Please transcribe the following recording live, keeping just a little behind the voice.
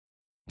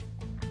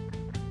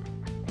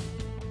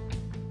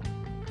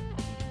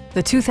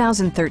the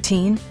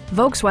 2013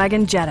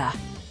 Volkswagen Jetta.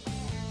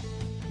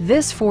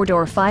 This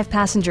four-door,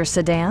 five-passenger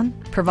sedan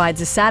provides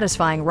a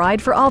satisfying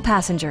ride for all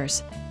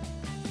passengers.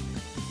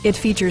 It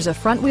features a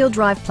front-wheel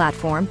drive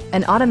platform,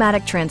 an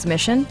automatic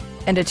transmission,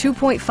 and a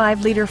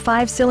 2.5-liter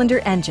five-cylinder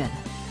engine.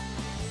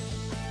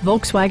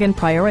 Volkswagen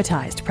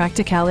prioritized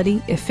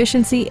practicality,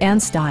 efficiency,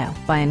 and style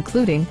by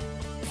including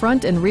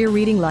front and rear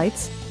reading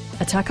lights,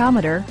 a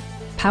tachometer,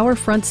 power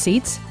front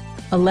seats,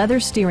 a leather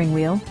steering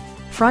wheel,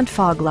 front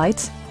fog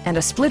lights, and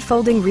a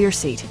split-folding rear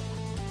seat.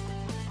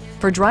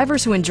 For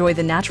drivers who enjoy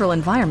the natural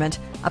environment,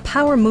 a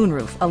power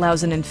moonroof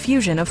allows an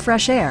infusion of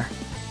fresh air.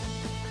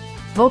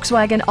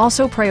 Volkswagen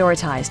also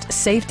prioritized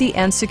safety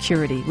and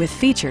security with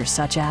features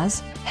such as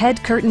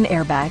head curtain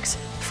airbags,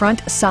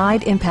 front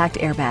side impact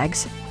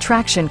airbags,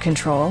 traction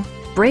control,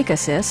 brake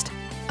assist,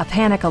 a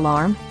panic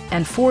alarm,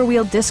 and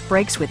four-wheel disc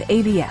brakes with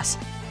ABS.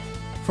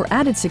 For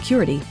added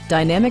security,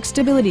 dynamic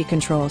stability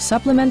control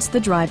supplements the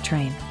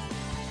drivetrain.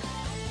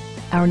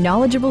 Our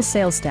knowledgeable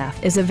sales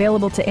staff is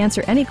available to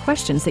answer any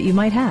questions that you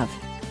might have.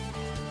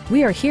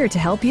 We are here to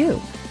help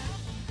you.